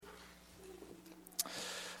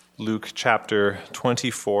Luke chapter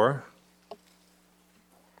 24.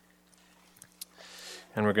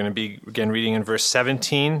 And we're going to be, again, reading in verse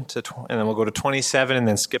 17, and then we'll go to 27, and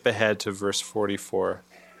then skip ahead to verse 44.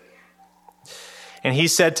 And he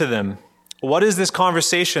said to them, "What is this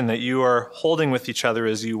conversation that you are holding with each other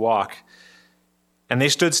as you walk?" And they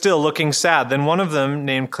stood still, looking sad. Then one of them,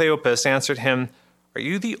 named Cleopas, answered him, "Are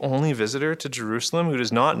you the only visitor to Jerusalem who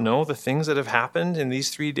does not know the things that have happened in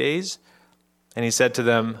these 3 days?" And he said to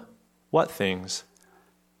them, "What things?"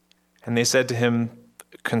 And they said to him,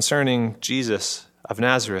 "Concerning Jesus of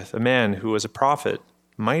Nazareth, a man who was a prophet,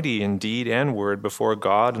 mighty in deed and word before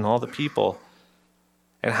God and all the people,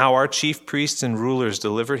 and how our chief priests and rulers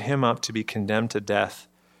delivered him up to be condemned to death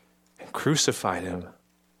and crucified him.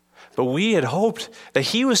 But we had hoped that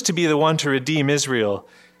he was to be the one to redeem Israel.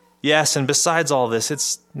 Yes, and besides all this,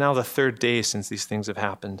 it's now the 3rd day since these things have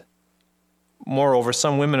happened. Moreover,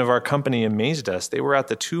 some women of our company amazed us. They were at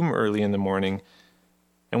the tomb early in the morning,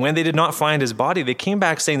 and when they did not find his body, they came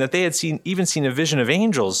back saying that they had even seen a vision of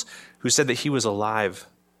angels who said that he was alive.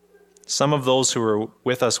 Some of those who were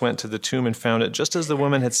with us went to the tomb and found it just as the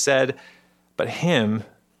woman had said, but him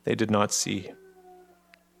they did not see."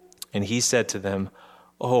 And he said to them,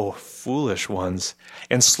 "O foolish ones,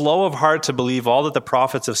 and slow of heart to believe all that the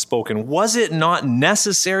prophets have spoken. Was it not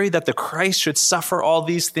necessary that the Christ should suffer all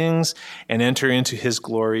these things and enter into his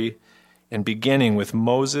glory? And beginning with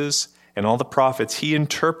Moses and all the prophets, he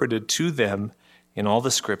interpreted to them in all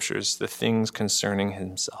the scriptures the things concerning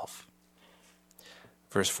himself."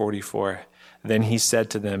 Verse 44, "Then he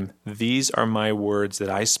said to them, 'These are my words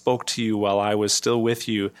that I spoke to you while I was still with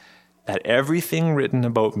you, that everything written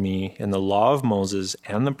about me in the law of Moses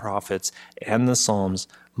and the prophets and the Psalms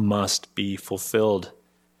must be fulfilled.'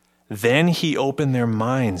 Then he opened their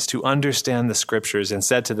minds to understand the scriptures and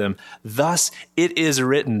said to them, 'Thus it is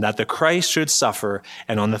written that the Christ should suffer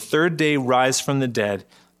and on the 3rd day rise from the dead,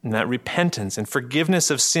 and that repentance and forgiveness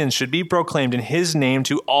of sins should be proclaimed in his name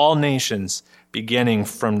to all nations, beginning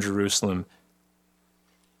from Jerusalem.'"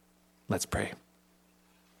 Let's pray.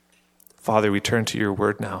 Father, we turn to your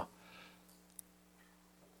word now.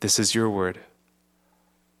 This is your word.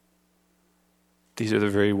 These are the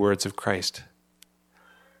very words of Christ.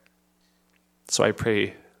 So I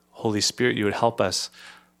pray, Holy Spirit, you would help us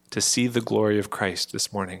to see the glory of Christ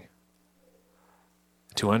this morning,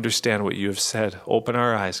 to understand what you have said. Open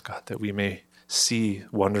our eyes, God, that we may see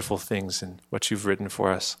wonderful things in what you've written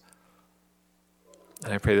for us.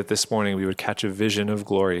 And I pray that this morning we would catch a vision of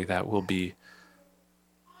glory that will be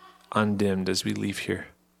undimmed as we leave here.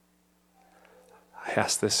 I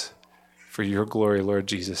ask this for your glory, Lord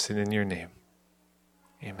Jesus, and in your name.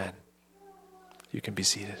 Amen. You can be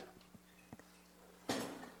seated.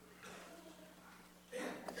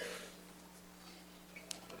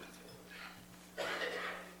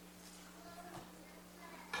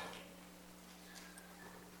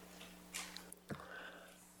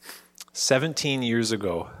 "17 years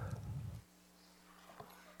ago,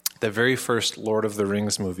 the very first Lord of the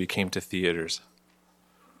Rings movie came to theaters.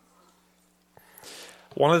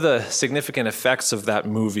 One of the significant effects of that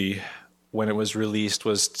movie when it was released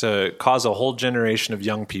was to cause a whole generation of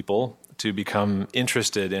young people to become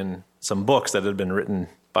interested in some books that had been written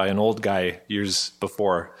by an old guy years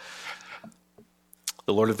before.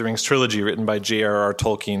 The Lord of the Rings trilogy, written by J.R.R.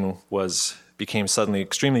 Tolkien, became suddenly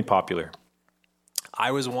extremely popular.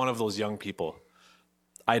 I was one of those young people.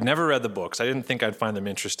 I'd never read the books. I didn't think I'd find them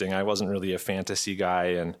interesting. I wasn't really a fantasy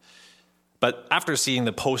guy. But after seeing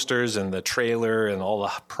the posters and the trailer and all the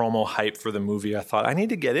promo hype for the movie, I thought, I need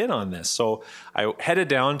to get in on this. So I headed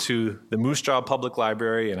down to the Moose Jaw Public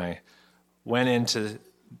Library, and I went in to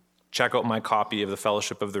check out my copy of The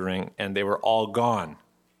Fellowship of the Ring, and they were all gone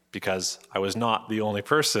because I was not the only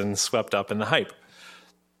person swept up in the hype.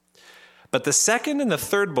 But the second and the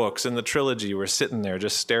third books in the trilogy were sitting there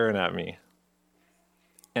just staring at me.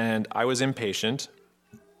 And I was impatient.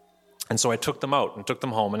 And so I took them out and took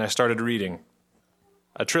them home, and I started reading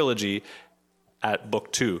a trilogy at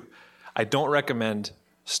book 2. I don't recommend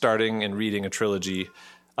starting and reading a trilogy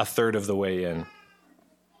a third of the way in.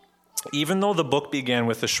 Even though the book began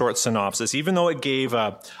with a short synopsis, even though it gave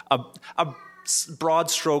a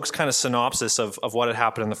broad strokes kind of synopsis of what had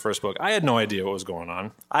happened in the first book, I had no idea what was going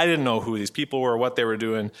on. I didn't know who these people were, what they were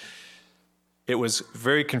doing. It was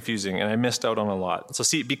very confusing, and I missed out on a lot. So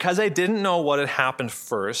see, because I didn't know what had happened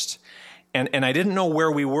first, and I didn't know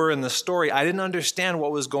where we were in the story, I didn't understand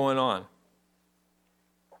what was going on.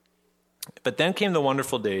 But then came the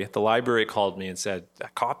wonderful day. The library called me and said, a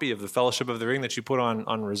copy of The Fellowship of the Ring that you put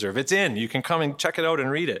on reserve, it's in. You can come and check it out and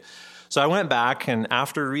read it. So I went back, and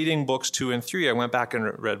after reading books 2 and 3, I went back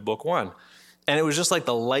and read book 1. And it was just like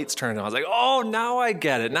the lights turned on. I was like, oh, now I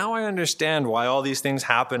get it. Now I understand why all these things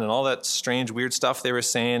happen and all that strange, weird stuff they were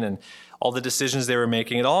saying and all the decisions they were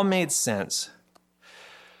making. It all made sense.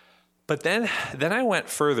 But then I went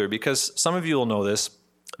further, because some of you will know this,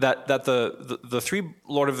 that the three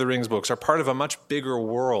Lord of the Rings books are part of a much bigger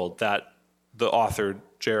world that the author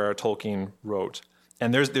J.R.R. Tolkien wrote.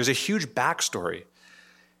 And there's a huge backstory.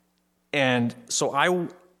 And so I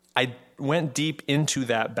went deep into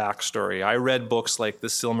that backstory. I read books like The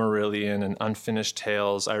Silmarillion and Unfinished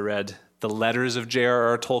Tales. I read the letters of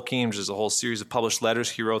J.R.R. Tolkien, which is a whole series of published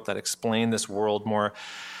letters he wrote that explain this world more.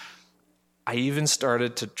 I even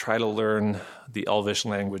started to try to learn the Elvish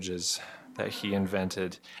languages that he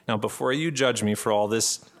invented. Now, before you judge me for all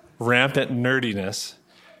this rampant nerdiness,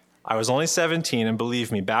 I was only 17, and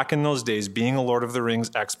believe me, back in those days, being a Lord of the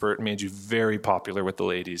Rings expert made you very popular with the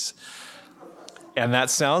ladies. And that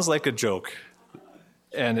sounds like a joke,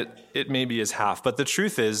 and it maybe is half. But the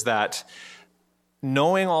truth is that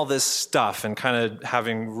knowing all this stuff and kind of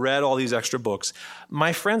having read all these extra books,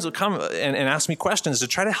 my friends would come and ask me questions to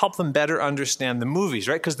try to help them better understand the movies,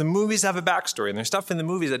 right? Because the movies have a backstory, and there's stuff in the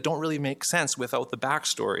movies that don't really make sense without the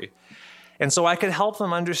backstory. And so I could help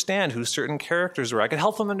them understand who certain characters were. I could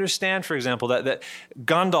help them understand, for example, that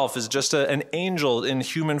Gandalf is just an angel in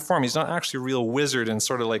human form. He's not actually a real wizard, and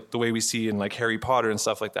sort of like the way we see in like Harry Potter and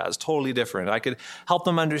stuff like that. It's totally different. I could help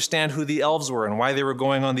them understand who the elves were and why they were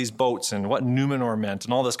going on these boats and what Numenor meant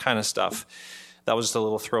and all this kind of stuff. That was just a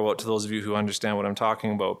little throw out to those of you who understand what I'm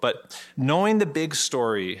talking about. But knowing the big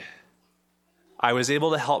story, I was able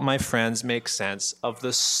to help my friends make sense of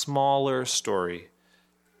the smaller story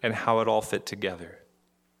and how it all fit together.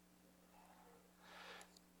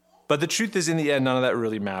 But the truth is, in the end, none of that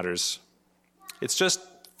really matters. It's just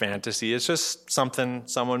fantasy. It's just something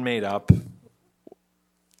someone made up.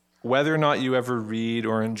 Whether or not you ever read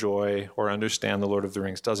or enjoy or understand The Lord of the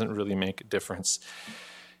Rings doesn't really make a difference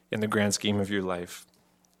in the grand scheme of your life.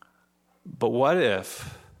 But what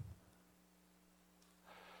if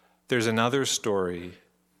there's another story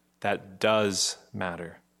that does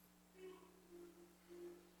matter?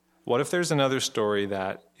 What if there's another story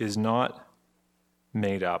that is not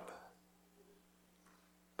made up,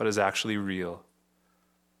 but is actually real?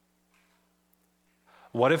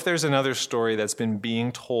 What if there's another story that's been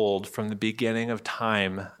being told from the beginning of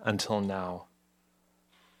time until now?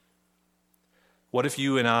 What if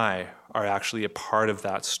you and I are actually a part of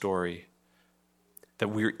that story, that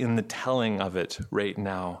we're in the telling of it right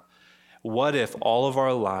now? What if all of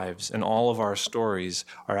our lives and all of our stories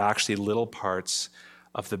are actually little parts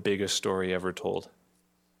of the biggest story ever told?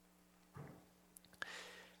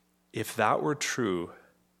 If that were true,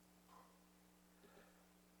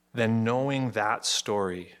 then knowing that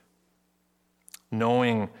story,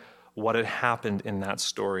 knowing what had happened in that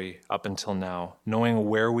story up until now, knowing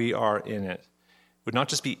where we are in it, would not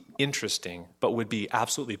just be interesting, but would be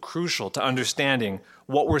absolutely crucial to understanding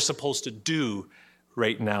what we're supposed to do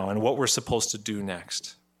right now and what we're supposed to do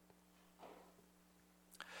next.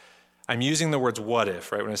 I'm using the words what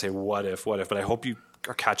if, right? When I say what if, but I hope you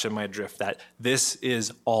are catching my drift that this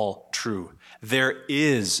is all true. There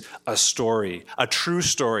is a story, a true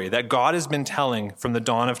story that God has been telling from the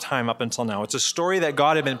dawn of time up until now. It's a story that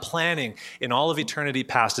God had been planning in all of eternity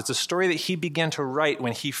past. It's a story that he began to write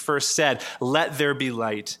when he first said, "Let there be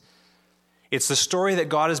light." It's the story that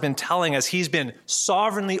God has been telling as he's been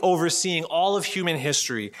sovereignly overseeing all of human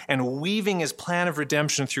history and weaving his plan of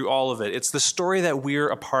redemption through all of it. It's the story that we're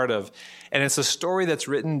a part of, and it's a story that's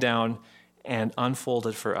written down and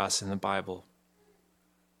unfolded for us in the Bible.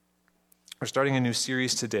 We're starting a new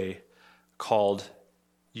series today called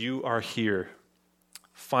You Are Here,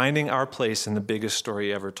 Finding Our Place in the Biggest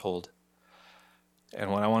Story Ever Told.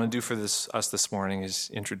 And what I want to do for us this morning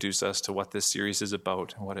is introduce us to what this series is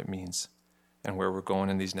about and what it means, and where we're going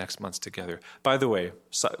in these next months together. By the way,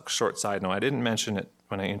 short side note, I didn't mention it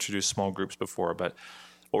when I introduced small groups before, but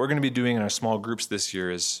what we're going to be doing in our small groups this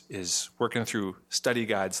year is working through study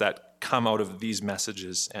guides that come out of these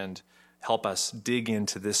messages and help us dig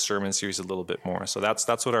into this sermon series a little bit more. So that's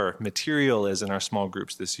what our material is in our small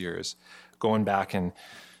groups this year, is going back and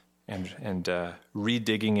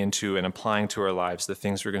re-digging into and applying to our lives the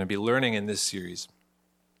things we're going to be learning in this series.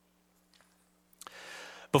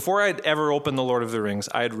 Before I'd ever opened The Lord of the Rings,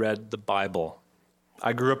 I had read the Bible.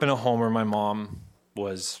 I grew up in a home where my mom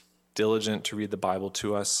was diligent to read the Bible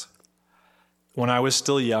to us. When I was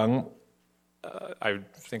still young, I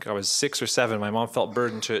think I was 6 or 7, my mom felt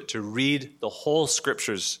burdened to read the whole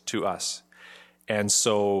scriptures to us. And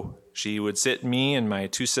so she would sit me and my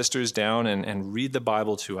two sisters down and read the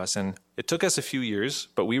Bible to us. And it took us a few years,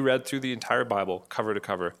 but we read through the entire Bible cover to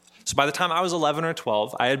cover. So by the time I was 11 or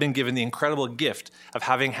 12, I had been given the incredible gift of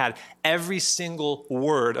having had every single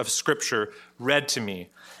word of Scripture read to me.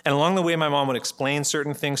 And along the way, my mom would explain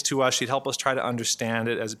certain things to us. She'd help us try to understand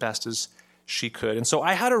it as best as she could. And so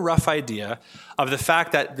I had a rough idea of the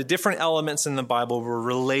fact that the different elements in the Bible were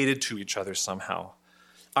related to each other somehow.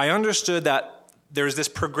 I understood that there's this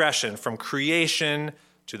progression from creation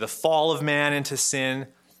to the fall of man into sin,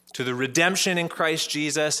 to the redemption in Christ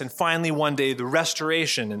Jesus, and finally one day the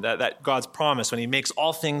restoration, and that God's promise when he makes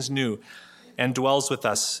all things new and dwells with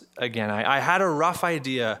us again. I had a rough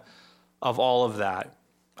idea of all of that.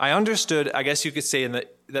 I understood, I guess you could say,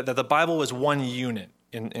 that the Bible was one unit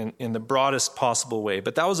in the broadest possible way,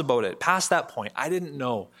 but that was about it. Past that point, I didn't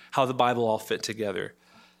know how the Bible all fit together.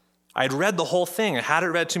 I'd read the whole thing. I had it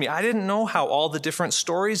read to me. I didn't know how all the different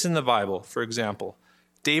stories in the Bible, for example,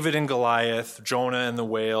 David and Goliath, Jonah and the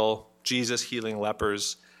whale, Jesus healing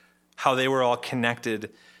lepers, how they were all connected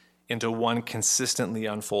into one consistently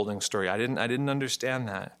unfolding story. I didn't understand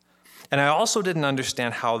that. And I also didn't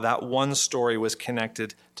understand how that one story was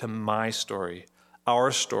connected to my story,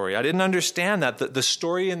 our story. I didn't understand that the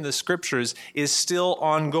story in the Scriptures is still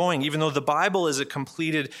ongoing, even though the Bible is a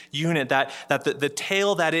completed unit, that the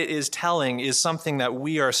tale that it is telling is something that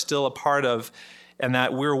we are still a part of, and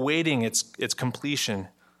that we're waiting its completion.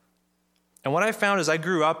 And what I found as I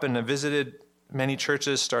grew up and I visited many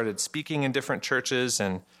churches, started speaking in different churches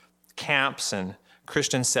and camps and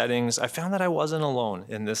Christian settings, I found that I wasn't alone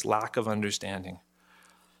in this lack of understanding.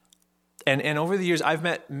 And over the years, I've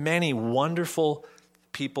met many wonderful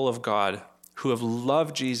people of God who have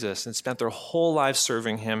loved Jesus and spent their whole lives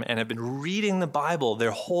serving him and have been reading the Bible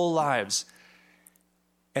their whole lives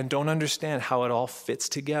and don't understand how it all fits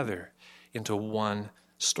together into one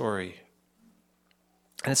story.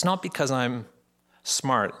 And it's not because I'm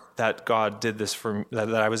smart that God did this for me,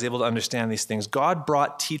 that I was able to understand these things. God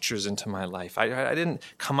brought teachers into my life. I didn't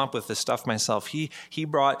come up with this stuff myself. He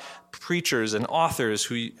brought preachers and authors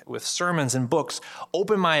who, with sermons and books,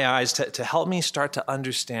 opened my eyes to help me start to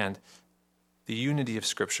understand the unity of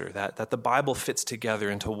Scripture, that the Bible fits together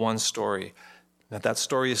into one story, that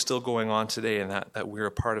story is still going on today, and that we're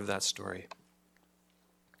a part of that story.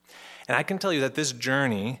 And I can tell you that this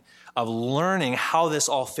journey of learning how this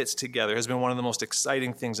all fits together has been one of the most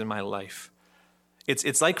exciting things in my life.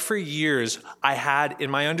 It's like for years I had, in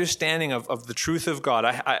my understanding of the truth of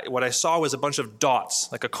God, what I saw was a bunch of dots,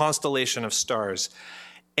 like a constellation of stars.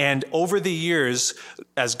 And over the years,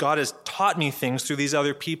 as God has taught me things through these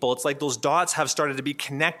other people, it's like those dots have started to be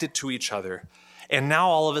connected to each other. And now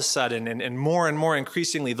all of a sudden, and more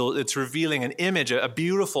increasingly, it's revealing an image, a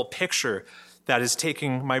beautiful picture that is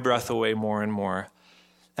taking my breath away more and more.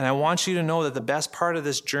 And I want you to know that the best part of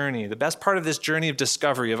this journey of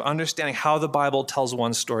discovery, of understanding how the Bible tells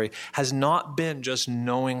one story, has not been just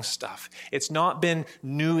knowing stuff. It's not been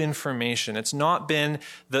new information. It's not been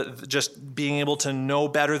just being able to know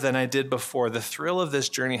better than I did before. The thrill of this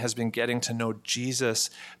journey has been getting to know Jesus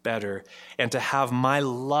better and to have my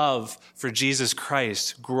love for Jesus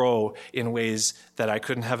Christ grow in ways that I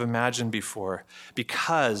couldn't have imagined before.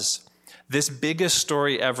 Because this biggest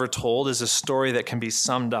story ever told is a story that can be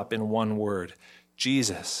summed up in one word: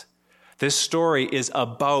 Jesus. This story is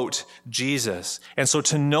about Jesus. And so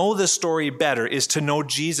to know the story better is to know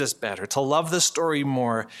Jesus better. To love the story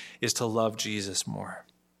more is to love Jesus more.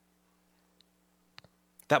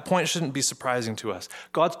 That point shouldn't be surprising to us.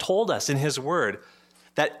 God told us in his word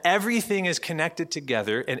that everything is connected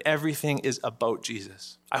together and everything is about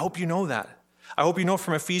Jesus. I hope you know that. I hope you know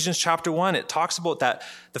from Ephesians chapter 1, it talks about that,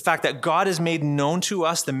 the fact that God has made known to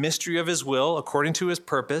us the mystery of his will according to his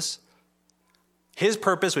purpose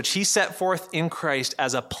which he set forth in Christ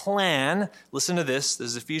as a plan. Listen to this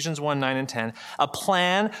is Ephesians 1, 9 and 10, a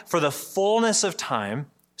plan for the fullness of time.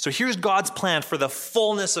 So here's God's plan for the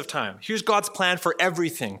fullness of time. Here's God's plan for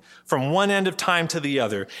everything from one end of time to the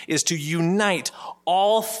other, is to unite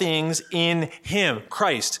all things in him,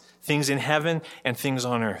 Christ, things in heaven and things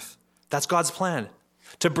on earth. That's God's plan,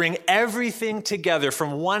 to bring everything together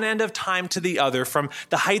from one end of time to the other, from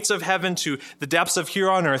the heights of heaven to the depths of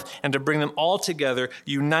here on earth, and to bring them all together,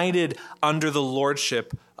 united under the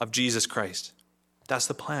lordship of Jesus Christ. That's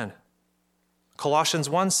the plan. Colossians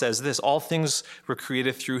 1 says this: all things were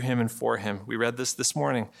created through him and for him. We read this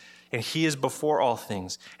morning. And he is before all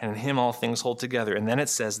things, and in him all things hold together. And then it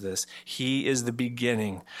says this: he is the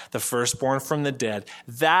beginning, the firstborn from the dead,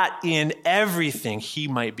 that in everything he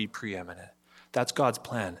might be preeminent. That's God's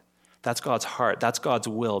plan. That's God's heart. That's God's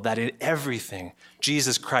will, that in everything,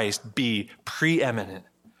 Jesus Christ be preeminent.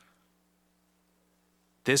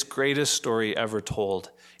 This greatest story ever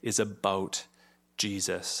told is about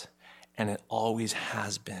Jesus, and it always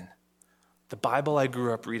has been. The Bible I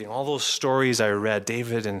grew up reading, all those stories I read,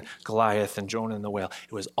 David and Goliath and Jonah and the whale,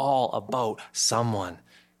 it was all about someone,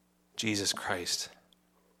 Jesus Christ.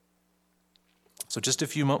 So just a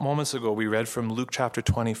few moments ago, we read from Luke chapter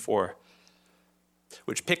 24,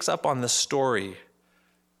 which picks up on the story,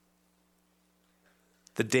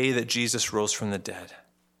 the day that Jesus rose from the dead.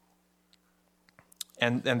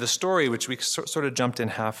 And the story, which we sort of jumped in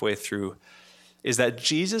halfway through, is that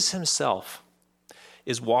Jesus himself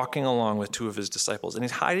is walking along with two of his disciples, and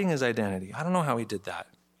he's hiding his identity. I don't know how he did that,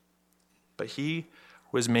 but he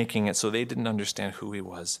was making it so they didn't understand who he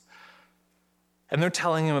was. And they're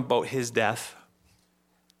telling him about his death.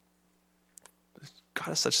 God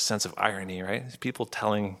has such a sense of irony, right? People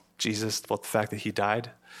telling Jesus about the fact that he died.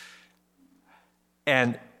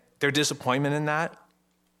 And their disappointment in that,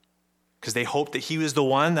 because they hoped that he was the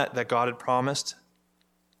one that God had promised.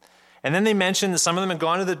 And then they mentioned that some of them had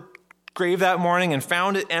gone to the grave that morning and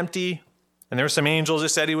found it empty. And there were some angels who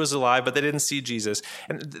said he was alive, but they didn't see Jesus.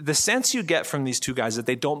 And the sense you get from these two guys is that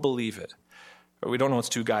they don't believe it. Or we don't know it's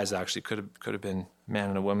two guys, actually. Could have been a man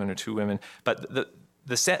and a woman or two women. But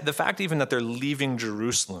the fact even that they're leaving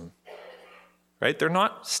Jerusalem, right? They're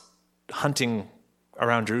not hunting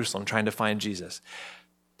around Jerusalem trying to find Jesus.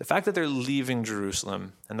 The fact that they're leaving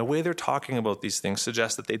Jerusalem and the way they're talking about these things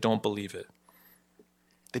suggests that they don't believe it.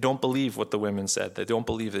 They don't believe what the women said. They don't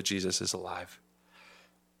believe that Jesus is alive.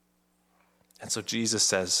 And so Jesus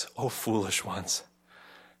says, "Oh, foolish ones,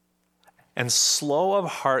 and slow of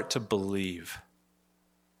heart to believe."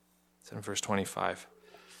 It's in verse 25.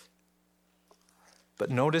 But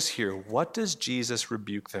notice here, what does Jesus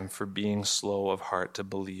rebuke them for being slow of heart to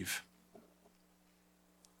believe?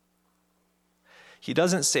 He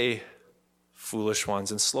doesn't say, "Foolish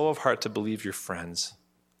ones, and slow of heart to believe your friends."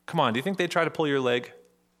 Come on, do you think they'd try to pull your leg?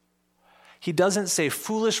 He doesn't say,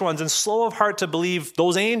 "Foolish ones, and slow of heart to believe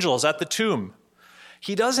those angels at the tomb."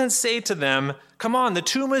 He doesn't say to them, "Come on, the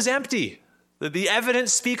tomb is empty. The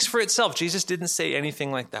evidence speaks for itself." Jesus didn't say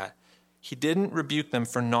anything like that. He didn't rebuke them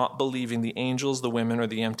for not believing the angels, the women, or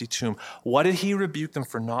the empty tomb. What did he rebuke them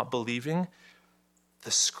for not believing?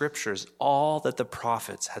 The scriptures, all that the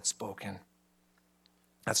prophets had spoken.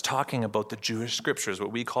 That's talking about the Jewish scriptures,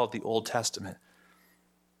 what we call the Old Testament.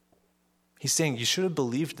 He's saying you should have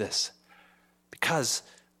believed this because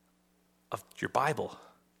of your Bible.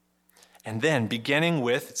 And then beginning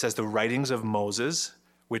with, it says the writings of Moses,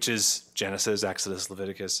 which is Genesis, Exodus,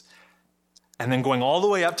 Leviticus, and then going all the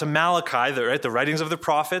way up to Malachi, the writings of the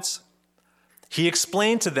prophets, he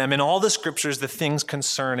explained to them in all the scriptures the things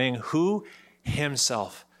concerning who?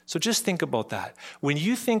 Himself. So just think about that. When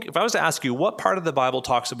you think, if I was to ask you, what part of the Bible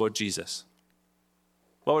talks about Jesus?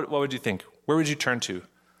 What would you think? Where would you turn to?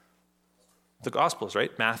 The Gospels,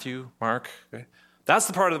 right? Matthew, Mark. Okay? That's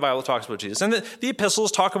the part of the Bible that talks about Jesus. And the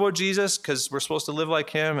epistles talk about Jesus because we're supposed to live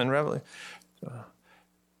like him and Revelation.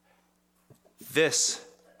 This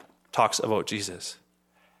talks about Jesus.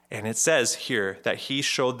 And it says here that he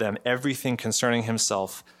showed them everything concerning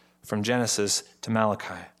himself from Genesis to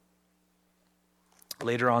Malachi.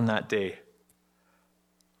 Later on that day.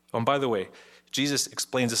 Oh, and by the way, Jesus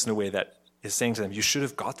explains this in a way that is saying to them, you should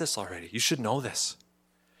have got this already. You should know this.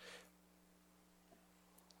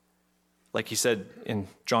 Like he said in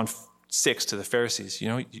John 6 to the Pharisees,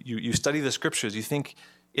 you study the scriptures, you think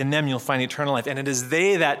in them you'll find eternal life, and it is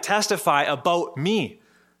they that testify about me.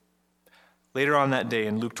 Later on that day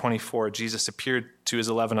in Luke 24, Jesus appeared to his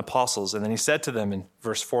 11 apostles, and then he said to them in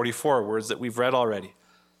verse 44, words that we've read already,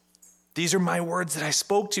 "These are my words that I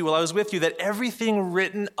spoke to you while I was with you, that everything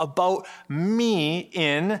written about me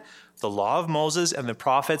in the law of Moses and the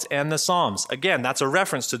prophets and the Psalms." Again, that's a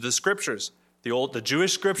reference to the scriptures, the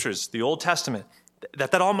Jewish scriptures, the Old Testament,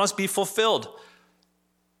 that all must be fulfilled.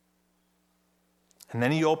 And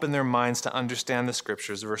then he opened their minds to understand the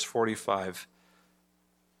scriptures, verse 45,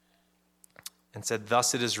 and said,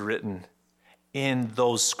 "Thus it is written in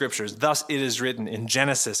those scriptures. Thus it is written in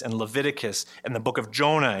Genesis and Leviticus and the book of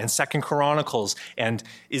Jonah and 2 Chronicles and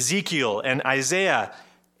Ezekiel and Isaiah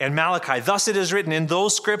and Malachi. Thus it is written in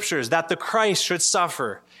those scriptures that the Christ should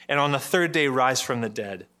suffer and on the third day rise from the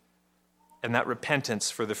dead, and that repentance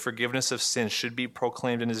for the forgiveness of sins should be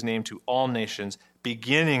proclaimed in his name to all nations,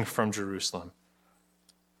 beginning from Jerusalem."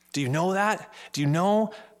 Do you know that? Do you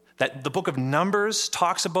know that the book of Numbers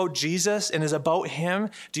talks about Jesus and is about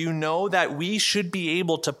him? Do you know that we should be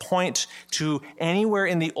able to point to anywhere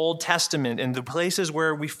in the Old Testament and the places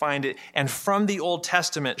where we find it, and from the Old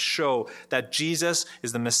Testament show that Jesus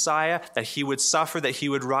is the Messiah, that he would suffer, that he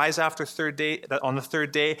would rise on the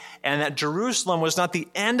third day, and that Jerusalem was not the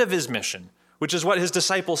end of his mission, which is what his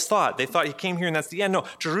disciples thought. They thought he came here and that's the end. No,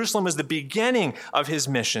 Jerusalem was the beginning of his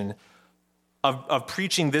mission of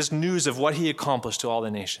preaching this news of what he accomplished to all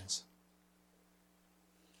the nations.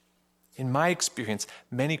 In my experience,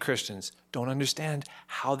 many Christians don't understand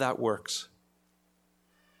how that works.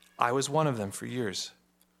 I was one of them for years.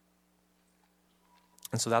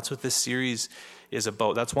 And so that's what this series is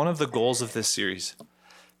about. That's one of the goals of this series,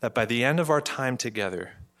 that by the end of our time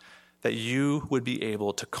together, that you would be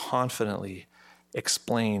able to confidently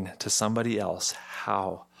explain to somebody else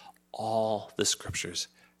how all the scriptures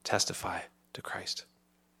testify to Christ.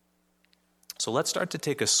 So let's start to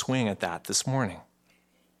take a swing at that this morning.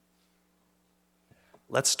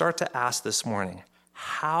 Let's start to ask this morning,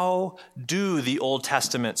 how do the Old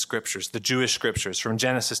Testament scriptures, the Jewish scriptures from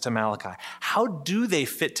Genesis to Malachi, how do they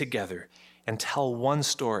fit together and tell one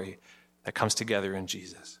story that comes together in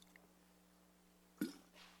Jesus?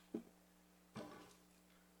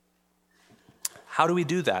 How do we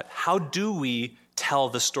do that? How do we tell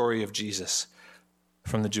the story of Jesus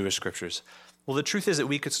from the Jewish scriptures? Well, the truth is that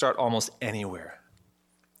we could start almost anywhere.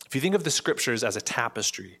 If you think of the scriptures as a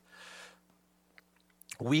tapestry,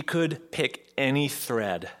 we could pick any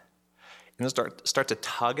thread and start to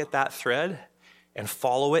tug at that thread and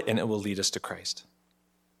follow it, and it will lead us to Christ.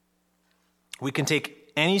 We can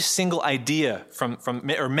take any single idea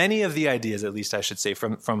or many of the ideas, at least I should say,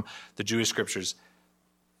 from the Jewish scriptures.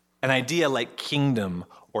 An idea like kingdom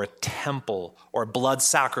or temple or blood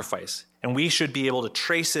sacrifice, and we should be able to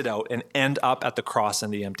trace it out and end up at the cross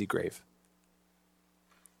and the empty grave.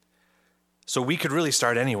 So we could really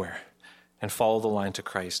start anywhere and follow the line to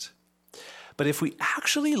Christ. But if we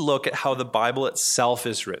actually look at how the Bible itself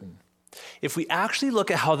is written, if we actually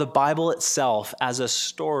look at how the Bible itself as a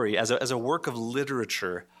story, as a work of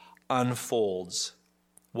literature unfolds,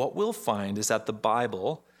 what we'll find is that the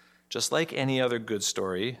Bible, just like any other good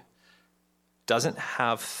story, doesn't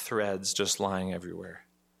have threads just lying everywhere.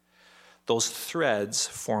 Those threads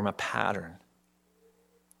form a pattern.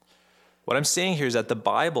 What I'm saying here is that the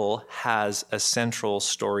Bible has a central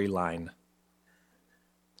storyline.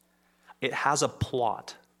 It has a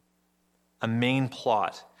plot, a main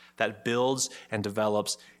plot that builds and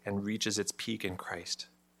develops and reaches its peak in Christ.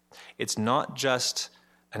 It's not just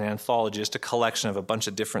an anthology, just a collection of a bunch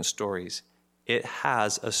of different stories. It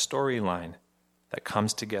has a storyline that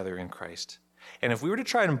comes together in Christ. And if we were to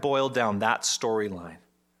try and boil down that storyline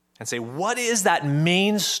and say, what is that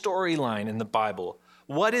main storyline in the Bible?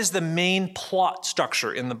 What is the main plot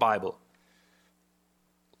structure in the Bible?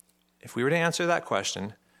 If we were to answer that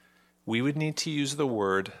question, we would need to use the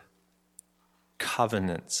word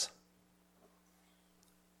covenants.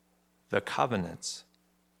 The covenants.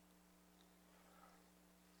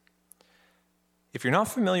 If you're not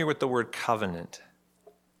familiar with the word covenant,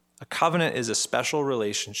 a covenant is a special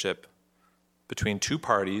relationship between two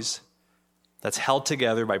parties that's held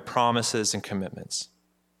together by promises and commitments.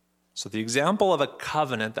 So the example of a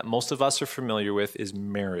covenant that most of us are familiar with is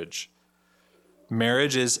marriage.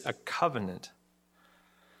 Marriage is a covenant.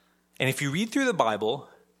 And if you read through the Bible,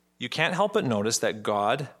 you can't help but notice that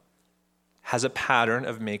God has a pattern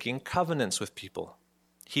of making covenants with people.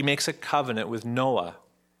 He makes a covenant with Noah.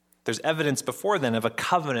 There's evidence before then of a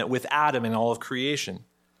covenant with Adam and all of creation.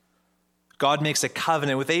 God makes a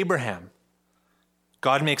covenant with Abraham.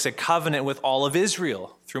 God makes a covenant with all of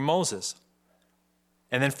Israel through Moses.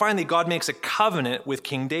 And then finally, God makes a covenant with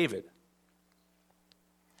King David.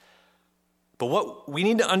 But what we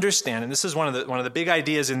need to understand, and this is one of the big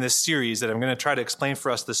ideas in this series that I'm going to try to explain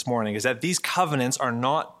for us this morning, is that these covenants are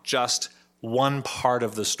not just one part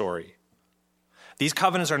of the story. These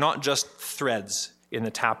covenants are not just threads in the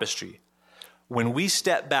tapestry. When we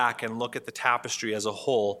step back and look at the tapestry as a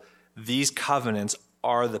whole, these covenants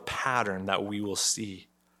are the pattern that we will see.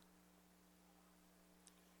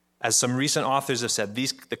 As some recent authors have said,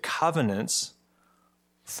 the covenants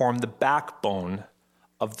form the backbone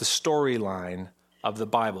of the storyline of the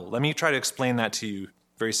Bible. Let me try to explain that to you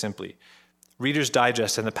very simply. Reader's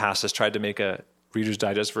Digest in the past has tried to make a Reader's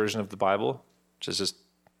Digest version of the Bible, which is just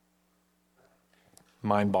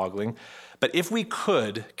mind-boggling. But if we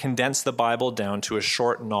could condense the Bible down to a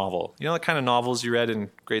short novel, you know the kind of novels you read in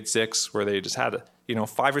grade 6 where they just had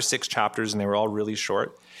 5 or 6 chapters and they were all really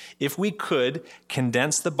short? If we could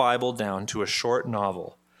condense the Bible down to a short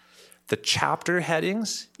novel, the chapter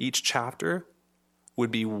headings, each chapter,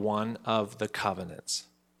 would be one of the covenants.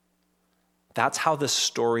 That's how the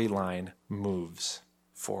storyline moves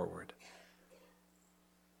forward.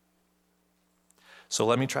 So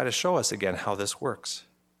let me try to show us again how this works.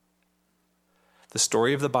 The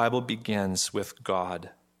story of the Bible begins with God,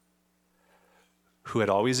 who had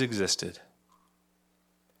always existed,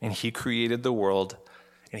 and he created the world,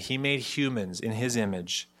 and he made humans in his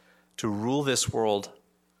image to rule this world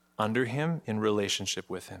under him in relationship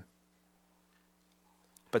with him.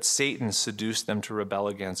 But Satan seduced them to rebel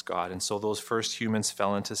against God, and so those first humans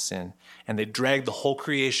fell into sin, and they dragged the whole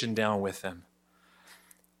creation down with them.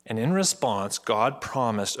 And in response, God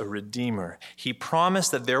promised a redeemer. He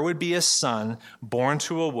promised that there would be a son born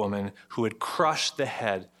to a woman who would crush the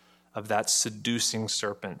head of that seducing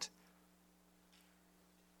serpent.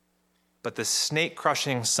 But the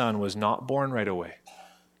snake-crushing son was not born right away.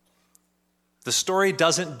 The story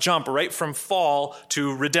doesn't jump right from fall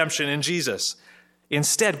to redemption in Jesus.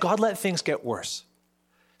 Instead, God let things get worse.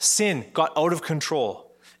 Sin got out of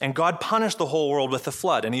control, and God punished the whole world with the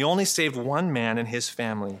flood, and he only saved one man and his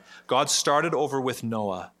family. God started over with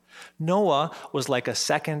Noah. Noah was like a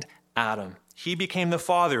second Adam. He became the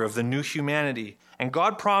father of the new humanity, and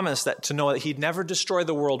God promised that to Noah that he'd never destroy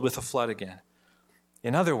the world with a flood again.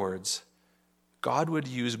 In other words, God would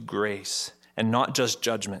use grace and not just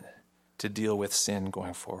judgment to deal with sin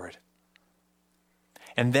going forward.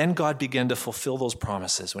 And then God began to fulfill those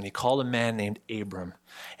promises when he called a man named Abram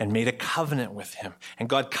and made a covenant with him. And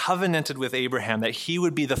God covenanted with Abraham that he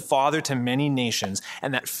would be the father to many nations,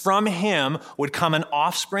 and that from him would come an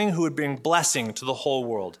offspring who would bring blessing to the whole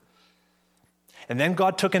world. And then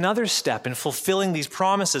God took another step in fulfilling these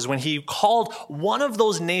promises when he called one of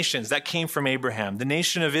those nations that came from Abraham, the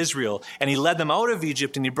nation of Israel, and he led them out of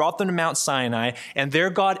Egypt and he brought them to Mount Sinai. And there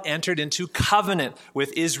God entered into covenant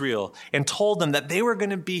with Israel and told them that they were going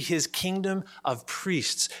to be his kingdom of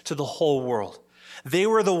priests to the whole world. They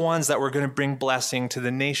were the ones that were going to bring blessing to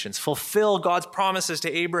the nations, fulfill God's promises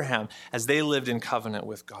to Abraham as they lived in covenant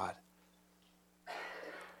with God.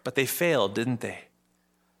 But they failed, didn't they?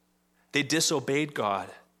 They disobeyed God.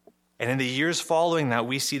 And in the years following that,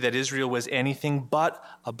 we see that Israel was anything but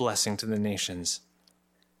a blessing to the nations.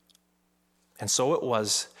 And so it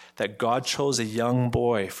was that God chose a young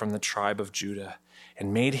boy from the tribe of Judah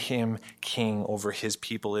and made him king over his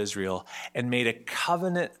people Israel, and made a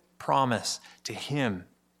covenant promise to him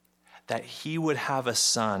that he would have a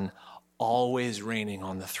son always reigning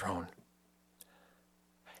on the throne.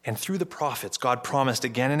 And through the prophets, God promised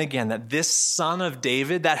again and again that this son of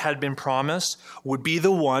David that had been promised would be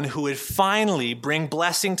the one who would finally bring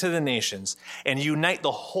blessing to the nations and unite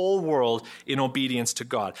the whole world in obedience to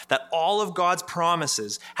God. That all of God's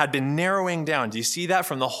promises had been narrowing down. Do you see that?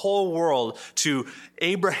 From the whole world to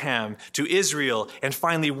Abraham, to Israel, and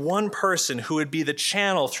finally one person who would be the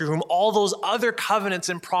channel through whom all those other covenants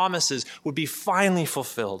and promises would be finally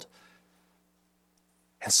fulfilled.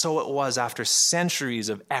 And so it was after centuries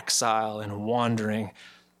of exile and wandering,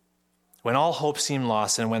 when all hope seemed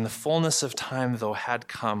lost, and when the fullness of time, though, had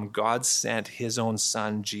come, God sent his own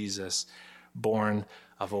son, Jesus, born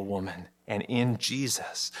of a woman. And in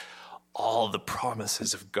Jesus, all the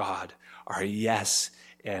promises of God are yes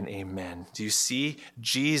and amen. Do you see?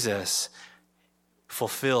 Jesus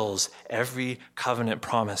fulfills every covenant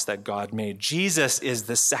promise that God made. Jesus is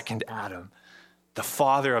the second Adam, the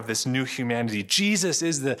father of this new humanity. Jesus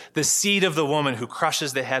is the seed of the woman who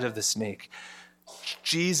crushes the head of the snake.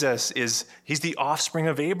 He's the offspring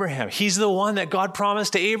of Abraham. He's the one that God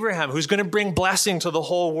promised to Abraham, who's going to bring blessing to the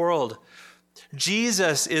whole world.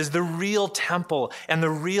 Jesus is the real temple and the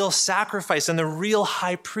real sacrifice and the real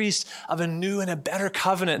high priest of a new and a better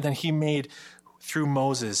covenant than he made through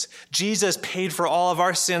Moses. Jesus paid for all of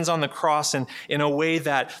our sins on the cross in a way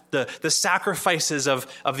that the sacrifices of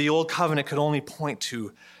the old covenant could only point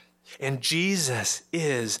to. And Jesus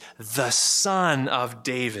is the Son of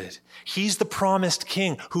David. He's the promised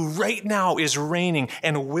king who right now is reigning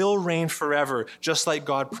and will reign forever, just like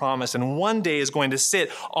God promised. And one day is going to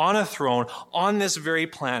sit on a throne on this very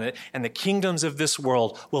planet, and the kingdoms of this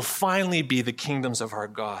world will finally be the kingdoms of our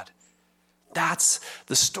God. That's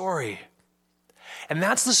the story. And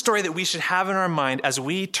that's the story that we should have in our mind as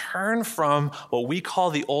we turn from what we call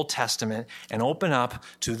the Old Testament and open up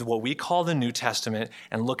to what we call the New Testament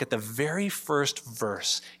and look at the very first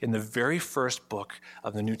verse in the very first book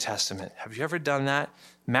of the New Testament. Have you ever done that?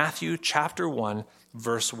 Matthew chapter 1,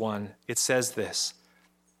 verse 1. It says this: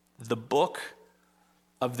 the book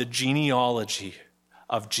of the genealogy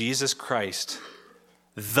of Jesus Christ,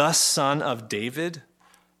 the son of David,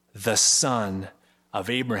 the son of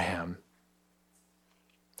Abraham.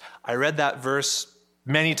 I read that verse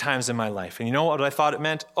many times in my life. And you know what I thought it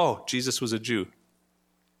meant? Oh, Jesus was a Jew.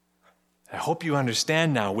 I hope you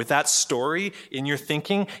understand now, with that story in your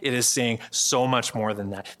thinking, it is saying so much more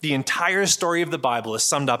than that. The entire story of the Bible is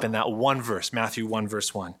summed up in that one verse, Matthew 1,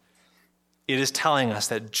 verse 1. It is telling us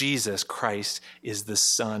that Jesus Christ is the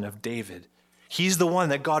Son of David. He's the one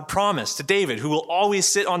that God promised to David, who will always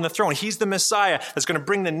sit on the throne. He's the Messiah that's going to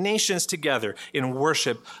bring the nations together in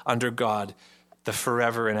worship under God, the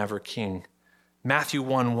forever and ever King. Matthew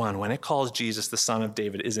 1:1, when it calls Jesus the Son of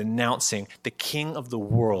David, is announcing the King of the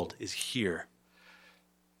world is here.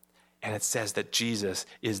 And it says that Jesus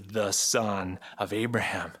is the son of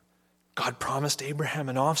Abraham. God promised Abraham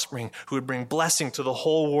an offspring who would bring blessing to the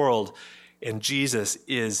whole world. And Jesus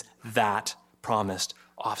is that promised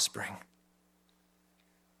offspring.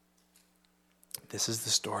 This is the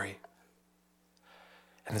story.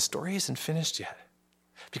 And the story isn't finished yet.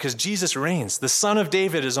 Because Jesus reigns. The Son of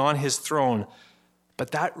David is on his throne.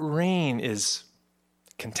 But that reign is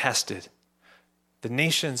contested. The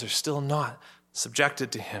nations are still not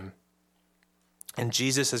subjected to him. And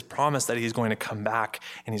Jesus has promised that he's going to come back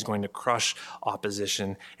and he's going to crush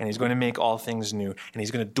opposition and he's going to make all things new and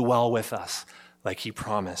he's going to dwell with us like he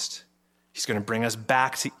promised. He's going to bring us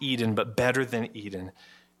back to Eden, but better than Eden.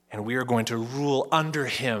 And we are going to rule under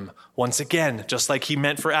him once again, just like he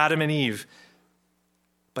meant for Adam and Eve.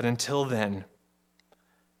 But until then,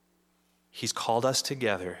 he's called us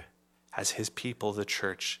together as his people, the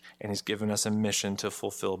church, and he's given us a mission to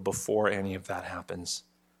fulfill before any of that happens.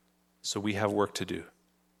 So we have work to do.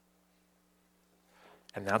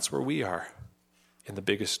 And that's where we are in the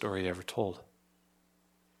biggest story ever told.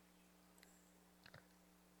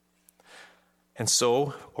 And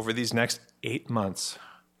so, over these next 8 months,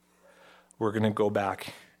 we're going to go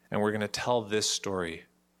back and we're going to tell this story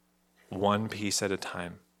one piece at a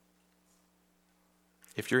time.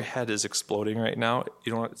 If your head is exploding right now,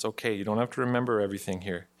 it's okay. You don't have to remember everything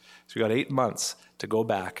here. So we got 8 months to go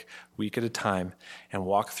back, week at a time, and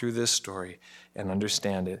walk through this story and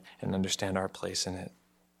understand it and understand our place in it.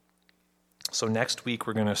 So next week,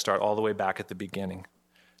 we're going to start all the way back at the beginning.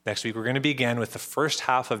 Next week, we're going to begin with the first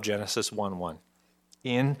half of Genesis 1:1.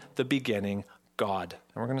 In the beginning, God.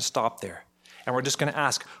 And we're going to stop there. And we're just going to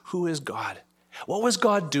ask, who is God? What was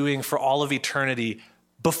God doing for all of eternity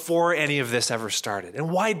before any of this ever started?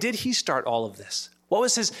 And why did he start all of this?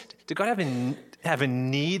 Did God have a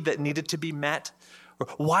need that needed to be met? Or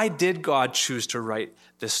why did God choose to write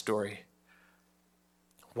this story?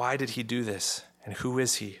 Why did he do this? And who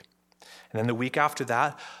is he? And then the week after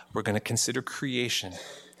that, we're going to consider creation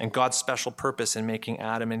and God's special purpose in making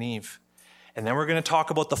Adam and Eve. And then we're going to talk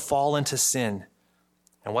about the fall into sin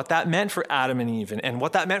and what that meant for Adam and Eve and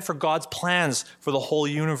what that meant for God's plans for the whole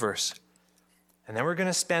universe. And then we're going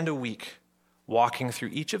to spend a week walking through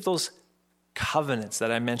each of those covenants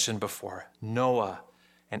that I mentioned before, Noah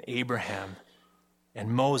and Abraham and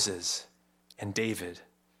Moses and David.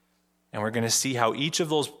 And we're going to see how each of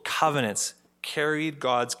those covenants carried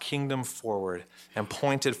God's kingdom forward and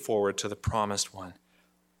pointed forward to the promised one.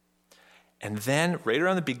 And then, right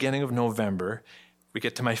around the beginning of November, we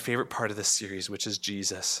get to my favorite part of the series, which is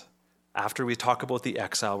Jesus. After we talk about the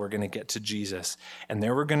exile, we're going to get to Jesus. And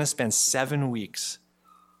there we're going to spend 7 weeks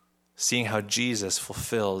seeing how Jesus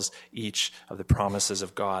fulfills each of the promises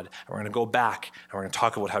of God. And we're going to go back and we're going to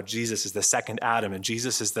talk about how Jesus is the second Adam and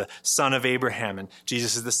Jesus is the son of Abraham and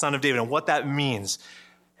Jesus is the son of David and what that means.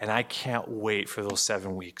 And I can't wait for those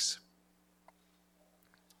 7 weeks.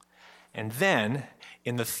 And then,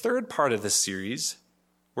 in the third part of this series,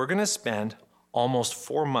 we're going to spend almost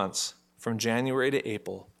 4 months from January to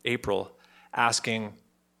April asking,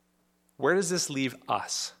 where does this leave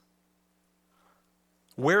us?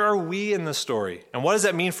 Where are we in the story? And what does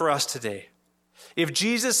that mean for us today? If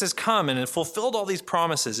Jesus has come and fulfilled all these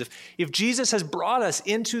promises, if Jesus has brought us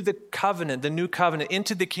into the covenant, the new covenant,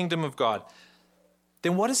 into the kingdom of God,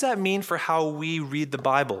 then what does that mean for how we read the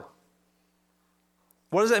Bible?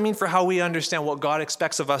 What does that mean for how we understand what God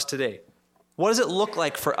expects of us today? What does it look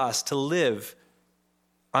like for us to live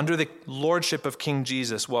under the lordship of King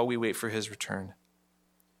Jesus while we wait for his return?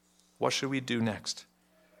 What should we do next?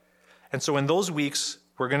 And so in those weeks,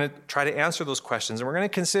 we're going to try to answer those questions, and we're going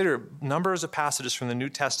to consider numbers of passages from the New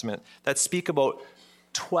Testament that speak about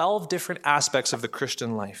 12 different aspects of the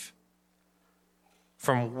Christian life.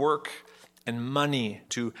 From work and money,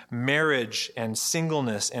 to marriage and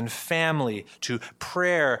singleness and family, to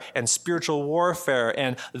prayer and spiritual warfare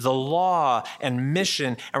and the law and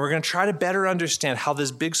mission. And we're going to try to better understand how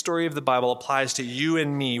this big story of the Bible applies to you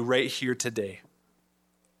and me right here today.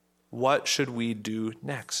 What should we do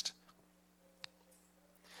next?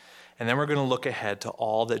 And then we're going to look ahead to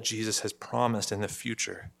all that Jesus has promised in the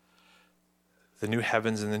future. The new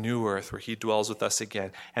heavens and the new earth where he dwells with us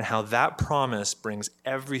again. And how that promise brings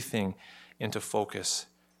everything into focus.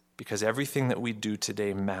 Because everything that we do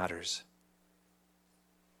today matters.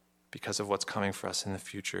 Because of what's coming for us in the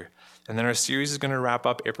future. And then our series is going to wrap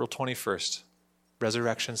up April 21st.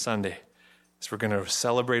 Resurrection Sunday. So we're going to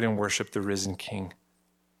celebrate and worship the risen King.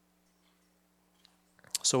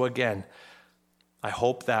 So again, I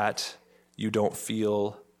hope that you don't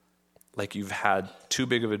feel like you've had too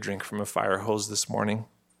big of a drink from a fire hose this morning.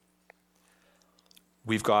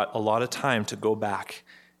 We've got a lot of time to go back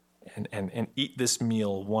and eat this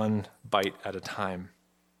meal one bite at a time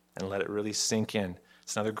and let it really sink in.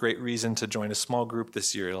 It's another great reason to join a small group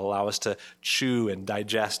this year. It'll allow us to chew and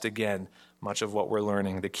digest again much of what we're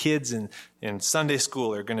learning. The kids in Sunday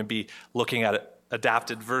school are going to be looking at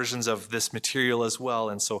adapted versions of this material as well.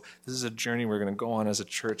 And so this is a journey we're going to go on as a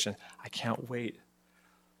church, and I can't wait.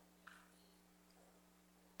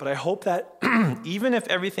 But I hope that even if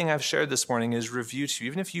everything I've shared this morning is reviewed to you,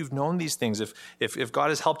 even if you've known these things, if God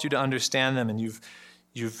has helped you to understand them and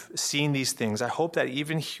you've seen these things, I hope that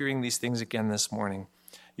even hearing these things again this morning,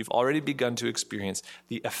 you've already begun to experience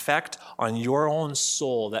the effect on your own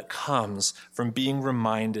soul that comes from being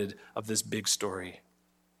reminded of this big story.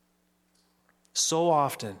 So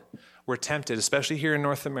often, we're tempted, especially here in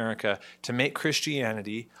North America, to make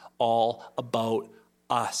Christianity all about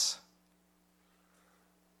us.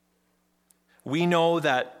 We know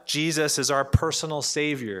that Jesus is our personal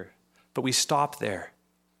Savior, but we stop there.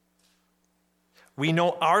 We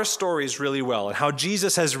know our stories really well and how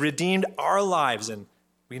Jesus has redeemed our lives, and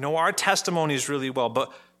we know our testimonies really well,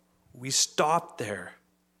 but we stop there.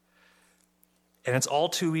 And it's all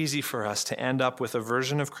too easy for us to end up with a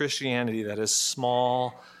version of Christianity that is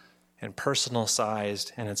small and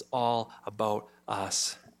personal-sized, and it's all about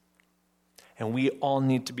us. And we all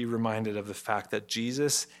need to be reminded of the fact that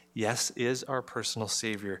Jesus, yes, is our personal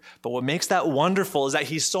Savior. But what makes that wonderful is that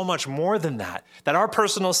he's so much more than that. That our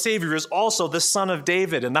personal Savior is also the Son of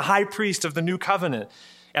David and the high priest of the new covenant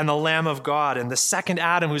and the Lamb of God and the second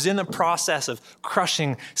Adam who's in the process of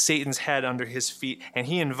crushing Satan's head under his feet. And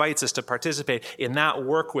he invites us to participate in that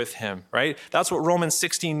work with him, right? That's what Romans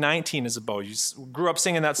 16:19 is about. You grew up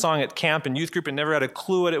singing that song at camp and youth group and never had a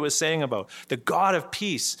clue what it was saying about. The God of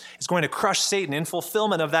peace is going to crush Satan in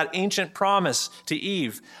fulfillment of that ancient promise to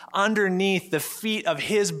Eve underneath the feet of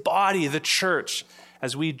his body, the church,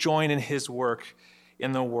 as we join in his work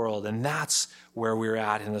in the world. And that's where we're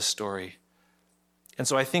at in the story. And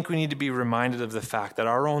so I think we need to be reminded of the fact that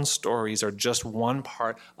our own stories are just one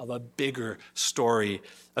part of a bigger story,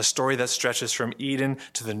 a story that stretches from Eden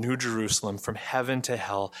to the New Jerusalem, from heaven to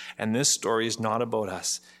hell. And this story is not about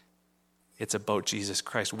us. It's about Jesus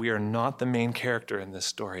Christ. We are not the main character in this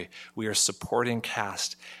story. We are supporting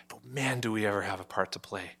cast. But man, do we ever have a part to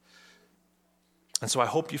play. And so I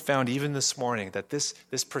hope you found even this morning that this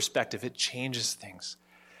perspective, it changes things.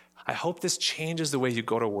 I hope this changes the way you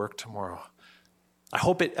go to work tomorrow. I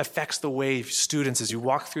hope it affects the way students, as you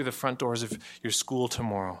walk through the front doors of your school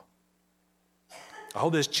tomorrow. I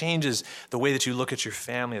hope this changes the way that you look at your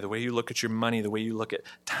family, the way you look at your money, the way you look at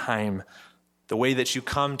time, the way that you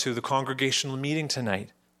come to the congregational meeting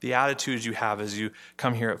tonight, the attitude you have as you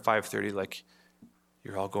come here at 5:30 like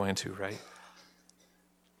you're all going to, right?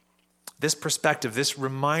 This perspective, this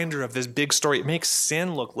reminder of this big story, it makes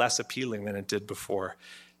sin look less appealing than it did before.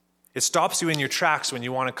 It stops you in your tracks when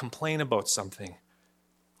you want to complain about something.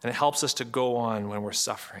 And it helps us to go on when we're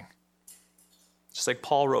suffering. Just like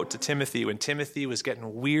Paul wrote to Timothy when Timothy was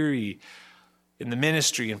getting weary in the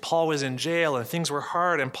ministry and Paul was in jail and things were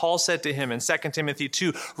hard. And Paul said to him in 2 Timothy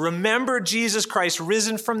 2, remember Jesus Christ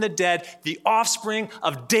risen from the dead, the offspring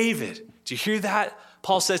of David. Do you hear that?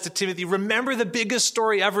 Paul says to Timothy, remember the biggest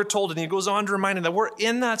story ever told. And he goes on to remind him that we're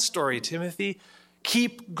in that story, Timothy.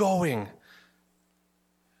 Keep going.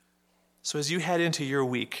 So as you head into your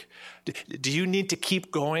week, do you need to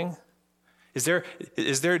keep going? Is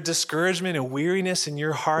there discouragement and weariness in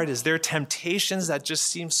your heart? Is there temptations that just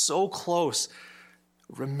seem so close?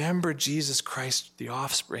 Remember Jesus Christ, the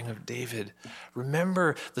offspring of David.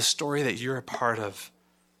 Remember the story that you're a part of.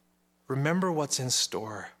 Remember what's in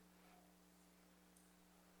store.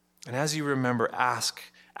 And as you remember, ask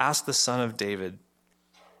the Son of David,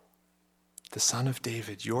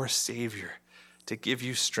 your Savior, to give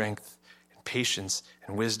you strength, patience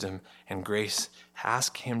and wisdom and grace.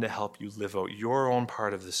 Ask him to help you live out your own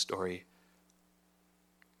part of the story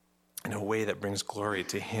in a way that brings glory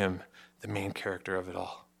to him, the main character of it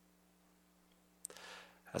all.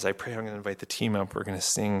 As I pray, I'm going to invite the team up. We're going to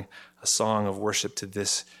sing a song of worship to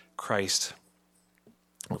this Christ.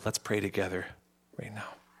 Well, let's pray together right now.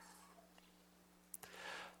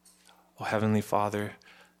 Oh, Heavenly Father,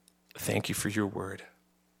 thank you for your word.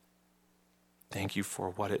 Thank you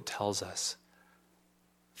for what it tells us.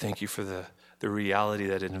 Thank you for the reality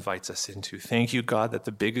that it invites us into. Thank you, God, that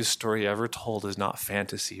the biggest story ever told is not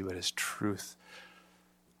fantasy, but is truth.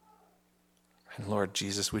 And Lord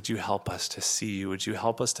Jesus, would you help us to see you? Would you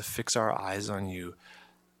help us to fix our eyes on you,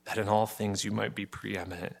 that in all things you might be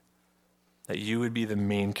preeminent, that you would be the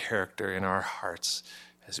main character in our hearts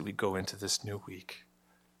as we go into this new week.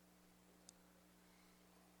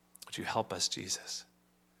 Would you help us, Jesus,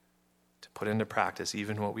 to put into practice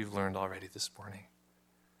even what we've learned already this morning?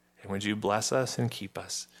 And would you bless us and keep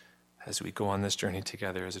us as we go on this journey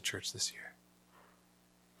together as a church this year?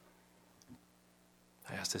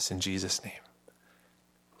 I ask this in Jesus' name.